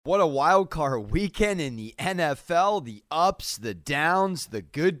What a wild card weekend in the NFL. The ups, the downs, the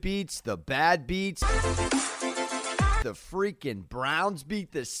good beats, the bad beats. The freaking Browns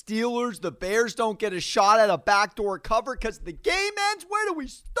beat the Steelers. The Bears don't get a shot at a backdoor cover because the game ends. Where do we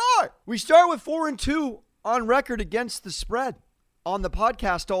start? We start with 4-2 on record against the spread on the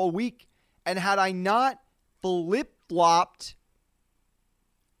podcast all week. And had I not flip-flopped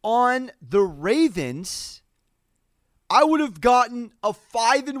on the Ravens, I would have gotten a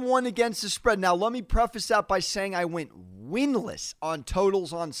 5-1 against the spread. Now, let me preface that by saying I went winless on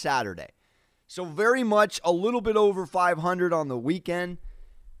totals on Saturday. So very much a little bit over 500 on the weekend.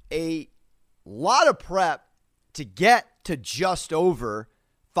 A lot of prep to get to just over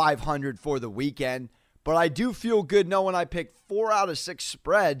 500 for the weekend. But I do feel good knowing I picked 4 out of 6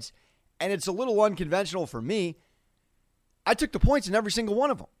 spreads. And it's a little unconventional for me. I took the points in every single one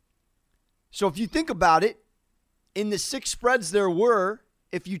of them. So if you think about it, in the 6 spreads there were,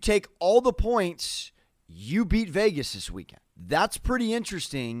 if you take all the points, you beat Vegas this weekend. That's pretty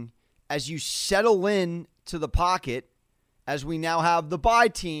interesting as you settle in to the pocket as we now have the bye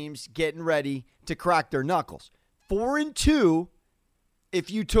teams getting ready to crack their knuckles. 4-2 if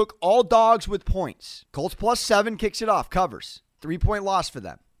you took all dogs with points. Colts +7 kicks it off, covers. 3-point loss for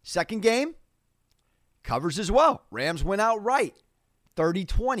them. Second game, covers as well. Rams went outright,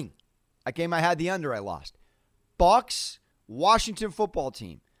 30-20. That game I had the under, I lost. Bucks, Washington football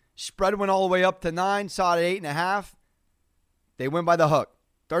team. Spread went all the way up to 9, saw it at 8.5. They win by the hook.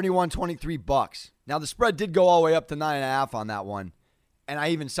 31-23 Bucks. Now the spread did go all the way up to 9.5 on that one. And I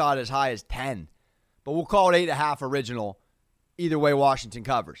even saw it as high as 10. But we'll call it 8.5 original. Either way, Washington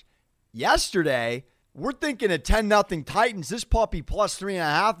covers. Yesterday, we're thinking of 10-0 Titans. This puppy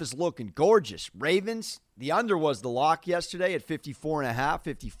 +3.5 is looking gorgeous. Ravens, the under was the lock yesterday at 54.5.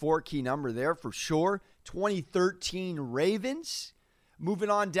 54 key number there for sure. 2013 Ravens. Moving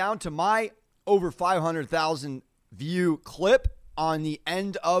on down to my over 500,000 view clip on the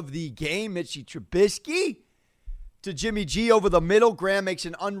end of the game. Mitchie Trubisky to Jimmy G over the middle. Graham makes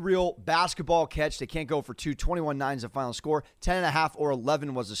an unreal basketball catch. They can't go for 2. 21-9 is the final score. 10.5 or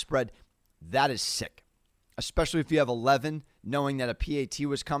 11 was the spread. That is sick. Especially if you have 11, knowing that a PAT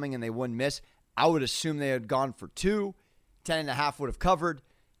was coming and they wouldn't miss. I would assume they had gone for 2. 10.5 would have covered.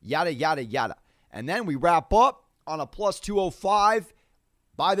 Yada, yada, yada. And then we wrap up on a +205.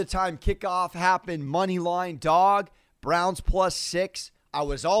 By the time kickoff happened, money line dog, Browns +6. I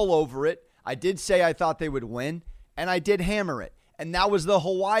was all over it. I did say I thought they would win, and I did hammer it. And that was the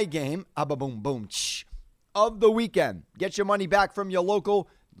Hawaii game, boom, boom, of the weekend. Get your money back from your local,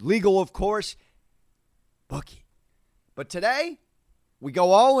 legal, of course, bookie. But today, we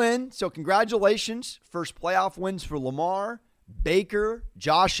go all in. So congratulations. First playoff wins for Lamar, Baker,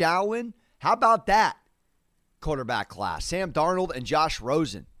 Josh Allen. How about that quarterback class? Sam Darnold and Josh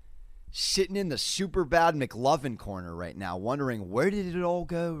Rosen sitting in the super bad McLovin corner right now, wondering where did it all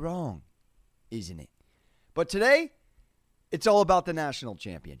go wrong, isn't it? But today, it's all about the national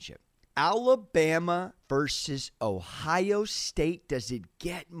championship. Alabama versus Ohio State. Does it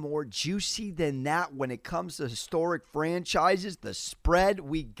get more juicy than that when it comes to historic franchises? The spread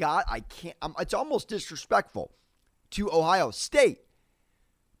we got, it's almost disrespectful to Ohio State.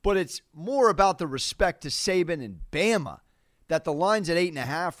 But it's more about the respect to Saban and Bama that the line's at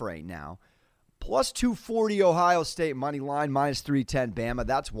 8.5 right now. +240 Ohio State money line, -310 Bama.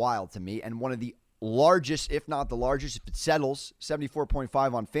 That's wild to me. And one of the largest, if not the largest, if it settles,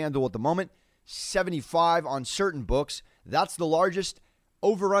 74.5 on FanDuel at the moment, 75 on certain books. That's the largest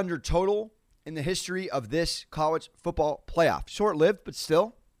over-under total in the history of this college football playoff. Short-lived, but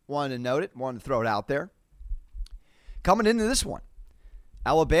still, wanted to note it, wanted to throw it out there. Coming into this one,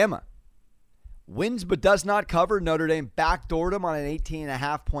 Alabama wins but does not cover. Notre Dame backdoored them on an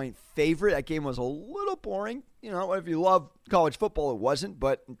 18.5-point favorite. That game was a little boring. You know, if you love college football, it wasn't.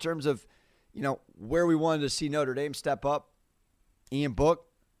 But in terms of, where we wanted to see Notre Dame step up, Ian Book,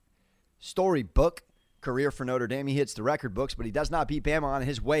 storybook career for Notre Dame. He hits the record books, but he does not beat Bama on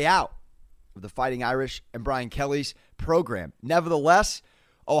his way out of the Fighting Irish and Brian Kelly's program. Nevertheless,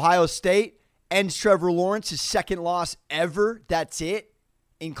 Ohio State ends Trevor Lawrence's second loss ever. That's it.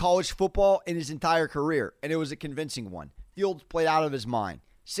 In college football in his entire career, and it was a convincing one. Fields played out of his mind.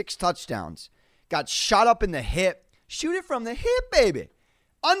 6 touchdowns. Got shot up in the hip. Shoot it from the hip, baby.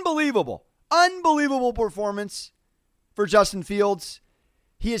 Unbelievable. Unbelievable performance for Justin Fields.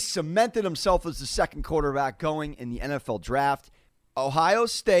 He has cemented himself as the second quarterback going in the NFL draft. Ohio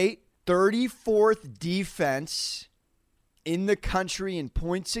State, 34th defense in the country in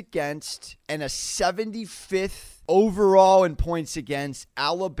points against, and a 75th overall in points against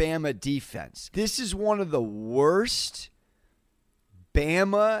Alabama defense. This is one of the worst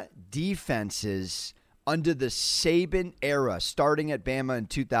Bama defenses under the Saban era, starting at Bama in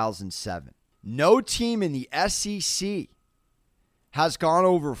 2007. No team in the SEC has gone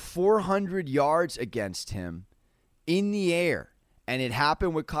over 400 yards against him in the air. And it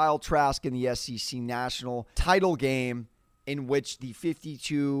happened with Kyle Trask in the SEC National title game, in which the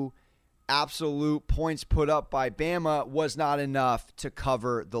 52 absolute points put up by Bama was not enough to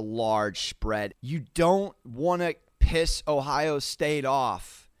cover the large spread. You don't want to piss Ohio State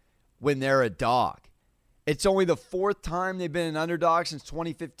off when they're a dog. It's only the fourth time they've been an underdog since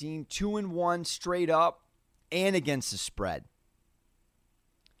 2015, 2-1 straight up and against the spread.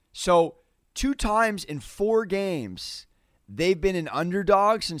 So 2 times in 4 games, they've been an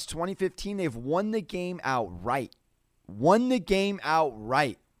underdog since 2015. They've won the game outright.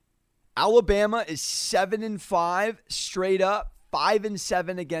 Alabama is 7-5 straight up,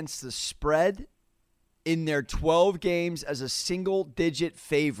 5-7 against the spread in their 12 games as a single-digit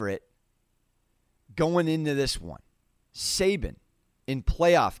favorite going into this one. Saban in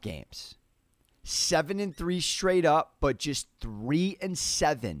playoff games, 7-3 straight up, but just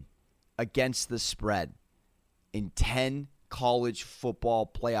 3-7 against the spread in 10 college football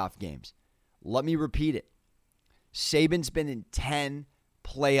playoff games. Let me repeat it. Saban's been in 10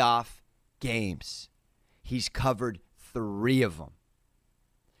 playoff games. He's covered 3 of them.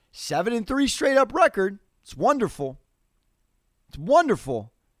 7-3 straight up record. It's wonderful.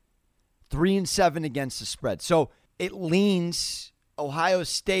 3-7 against the spread. So it leans Ohio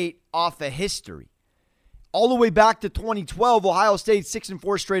State off of history. All the way back to 2012, Ohio State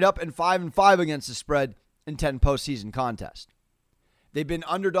 6-4 straight up and 5-5 against the spread in 10 postseason contests. They've been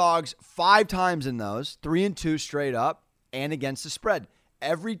underdogs 5 times in those, 3-2 straight up and against the spread.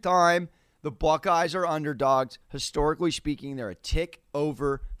 Every time the Buckeyes are underdogs, historically speaking, they're a tick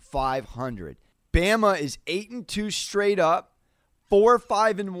over 500. Bama is 8-2 straight up,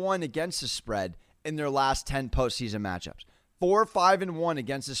 4-5-1 against the spread in their last 10 postseason matchups. 4-5-1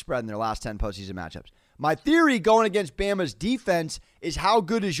 against the spread in their last 10 postseason matchups. My theory going against Bama's defense is how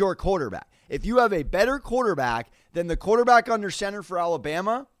good is your quarterback? If you have a better quarterback than the quarterback under center for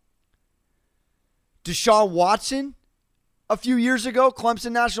Alabama, Deshaun Watson, a few years ago,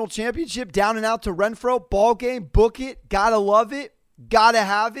 Clemson National Championship, down and out to Renfro, ball game, book it, gotta love it, gotta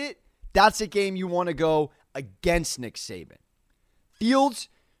have it. That's a game you want to go against Nick Saban. Fields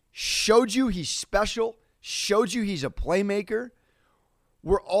showed you he's special, showed you he's a playmaker.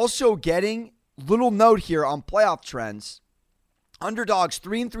 We're also getting, little note here on playoff trends, underdogs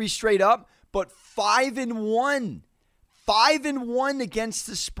 3-3 straight up, but 5-1. 5-1 against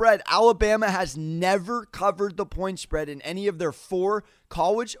the spread. Alabama has never covered the point spread in any of their 4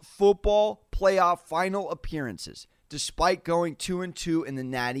 college football playoff final appearances, despite going 2-2 in the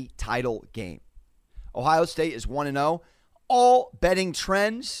Natty title game. Ohio State is 1-0. All betting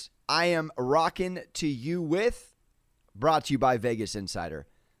trends I am rocking to you with, brought to you by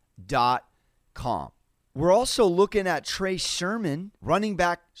VegasInsider.com. We're also looking at Trey Sermon,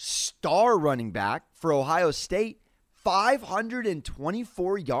 star running back for Ohio State,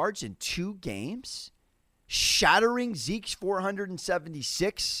 524 yards in 2 games, shattering Zeke's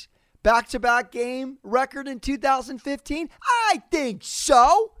 476 back-to-back game record in 2015? I think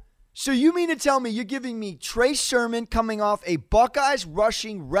so. So you mean to tell me you're giving me Trey Sermon coming off a Buckeyes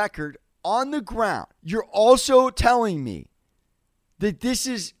rushing record on the ground? You're also telling me that this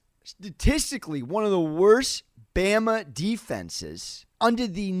is statistically one of the worst Bama defenses under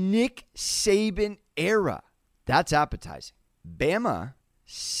the Nick Saban era. That's appetizing. Bama,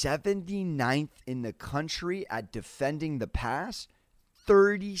 79th in the country at defending the pass,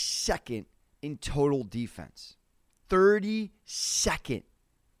 32nd in total defense. 32nd.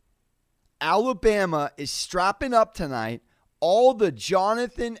 Alabama is strapping up tonight. All the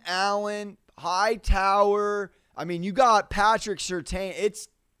Jonathan Allen, Hightower. I mean, you got Patrick Surtain.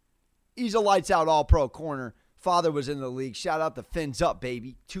 He's a lights-out all-pro corner. Father was in the league. Shout out to Fins Up,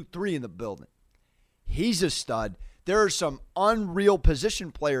 baby. 2-3 in the building. He's a stud. There are some unreal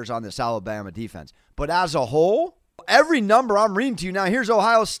position players on this Alabama defense. But as a whole, every number I'm reading to you now, here's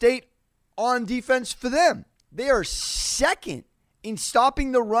Ohio State on defense for them. They are second in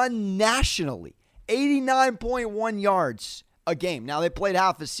stopping the run nationally. 89.1 yards a game. Now, they played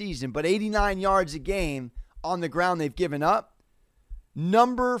half a season, but 89 yards a game on the ground they've given up.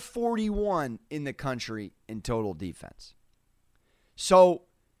 Number 41 in the country in total defense. So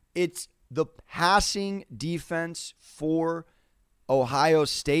it's the passing defense for Ohio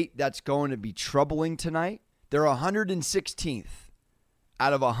State that's going to be troubling tonight. They're 116th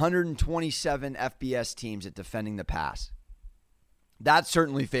out of 127 FBS teams at defending the pass. That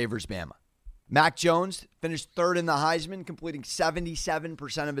certainly favors Bama. Mac Jones finished third in the Heisman, completing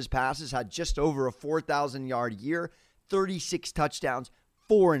 77% of his passes, had just over a 4,000-yard year, 36 touchdowns,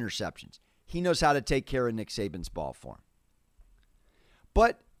 4 interceptions. He knows how to take care of Nick Saban's ball for him.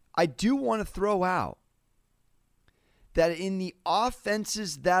 But I do want to throw out that in the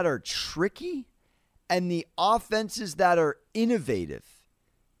offenses that are tricky and the offenses that are innovative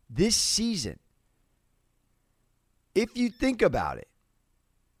this season, if you think about it,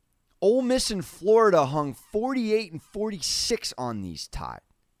 Ole Miss and Florida hung 48 and 46 on these tied.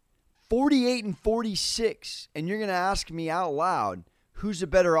 48 and 46. And you're going to ask me out loud, who's a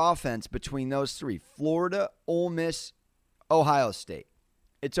better offense between those three? Florida, Ole Miss, Ohio State.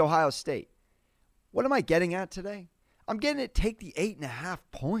 It's Ohio State. What am I getting at today? I'm getting at take the 8.5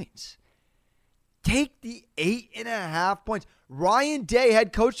 points. Take the 8.5 points. Ryan Day,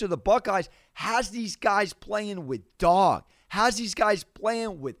 head coach of the Buckeyes, has these guys playing with dog. Has these guys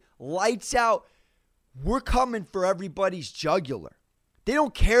playing with lights out. We're coming for everybody's jugular. They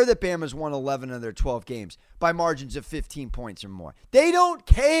don't care that Bama's won 11 of their 12 games by margins of 15 points or more. They don't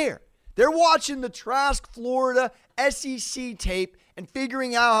care. They're watching the Trask, Florida SEC tape and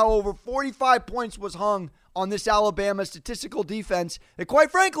figuring out how over 45 points was hung on this Alabama statistical defense that,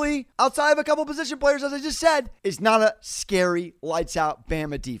 quite frankly, outside of a couple position players, as I just said, is not a scary lights-out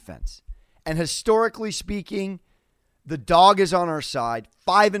Bama defense. And historically speaking, the dog is on our side.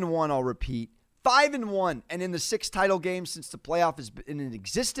 5-1, I'll repeat. 5-1. And in the 6 title games since the playoff has been in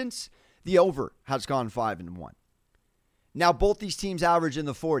existence, the over has gone 5-1. Now, both these teams average in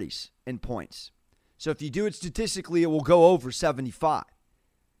the 40s in points. So if you do it statistically, it will go over 75.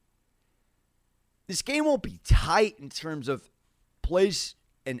 This game won't be tight in terms of plays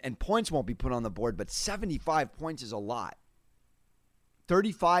and points won't be put on the board, but 75 points is a lot.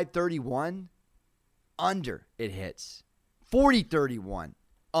 35-31, under it hits. 40-31,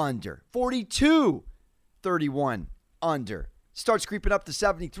 under. 42-31, under. Starts creeping up to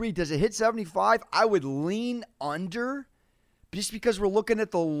 73. Does it hit 75? I would lean under just because we're looking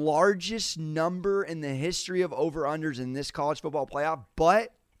at the largest number in the history of over-unders in this college football playoff.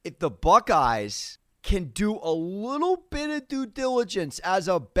 But if the Buckeyes can do a little bit of due diligence as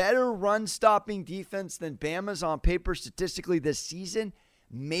a better run-stopping defense than Bama's on paper statistically this season,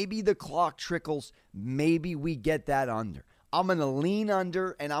 maybe the clock trickles. Maybe we get that under. I'm going to lean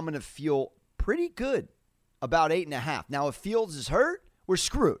under, and I'm going to feel pretty good about 8.5. Now, if Fields is hurt, we're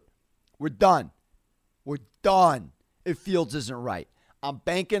screwed. We're done. We're done if Fields isn't right. I'm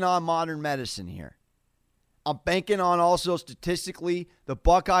banking on modern medicine here. I'm banking on also statistically the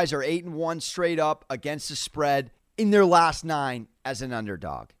Buckeyes are 8-1 straight up against the spread in their last 9 as an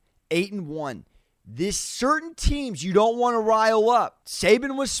underdog. 8-1. This certain teams you don't want to rile up.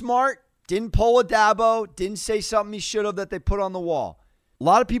 Saban was smart, didn't pull a Dabo, didn't say something he should have that they put on the wall. A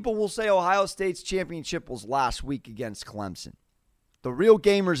lot of people will say Ohio State's championship was last week against Clemson. The real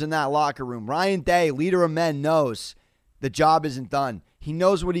gamers in that locker room, Ryan Day, leader of men, knows the job isn't done. He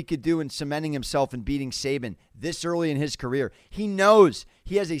knows what he could do in cementing himself and beating Saban this early in his career. He knows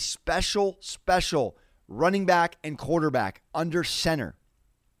he has a special running back and quarterback under center.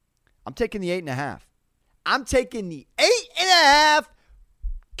 I'm taking the 8.5. I'm taking the 8.5.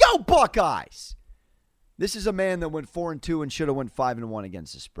 Go Buckeyes! This is a man that went 4-2 and should have went 5-1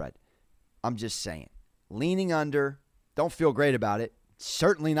 against the spread. I'm just saying. Leaning under. Don't feel great about it.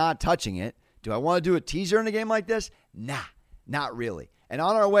 Certainly not touching it. Do I want to do a teaser in a game like this? Nah, not really. And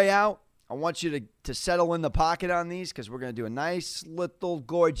on our way out, I want you to settle in the pocket on these because we're going to do a nice little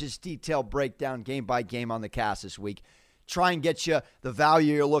gorgeous detailed breakdown game by game on the cast this week. Try and get you the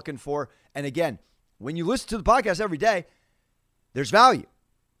value you're looking for. And again, when you listen to the podcast every day, there's value.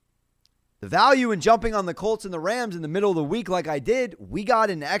 The value in jumping on the Colts and the Rams in the middle of the week like I did, we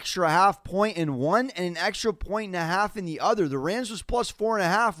got an extra half point in one and an extra 1.5 in the other. The Rams was plus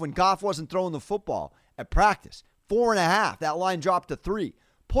 4.5 when Goff wasn't throwing the football at practice. 4.5. That line dropped to 3.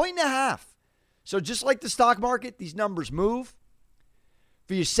 1.5. So just like the stock market, these numbers move.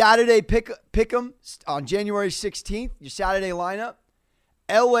 For your Saturday pick 'em on January 16th, your Saturday lineup,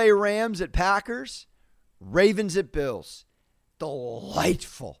 LA Rams at Packers, Ravens at Bills.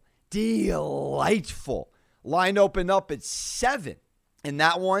 Delightful. Line opened up at 7. In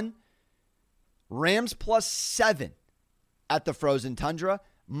that one, Rams plus 7 at the Frozen Tundra,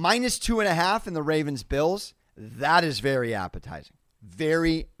 minus 2.5 in the Ravens Bills. That is very appetizing.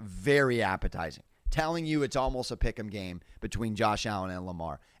 Very, very appetizing. Telling you it's almost a pick'em game between Josh Allen and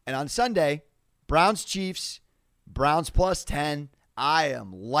Lamar. And on Sunday, Browns Chiefs, Browns plus 10. I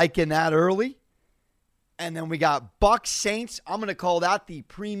am liking that early. And then we got Bucks Saints. I'm going to call that the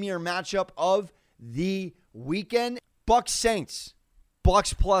premier matchup of the weekend. Bucks Saints.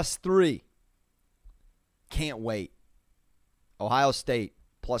 Bucks plus 3. Can't wait. Ohio State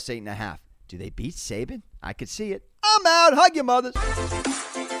plus 8.5. Do they beat Saban? I could see it. I'm out. Hug your mothers.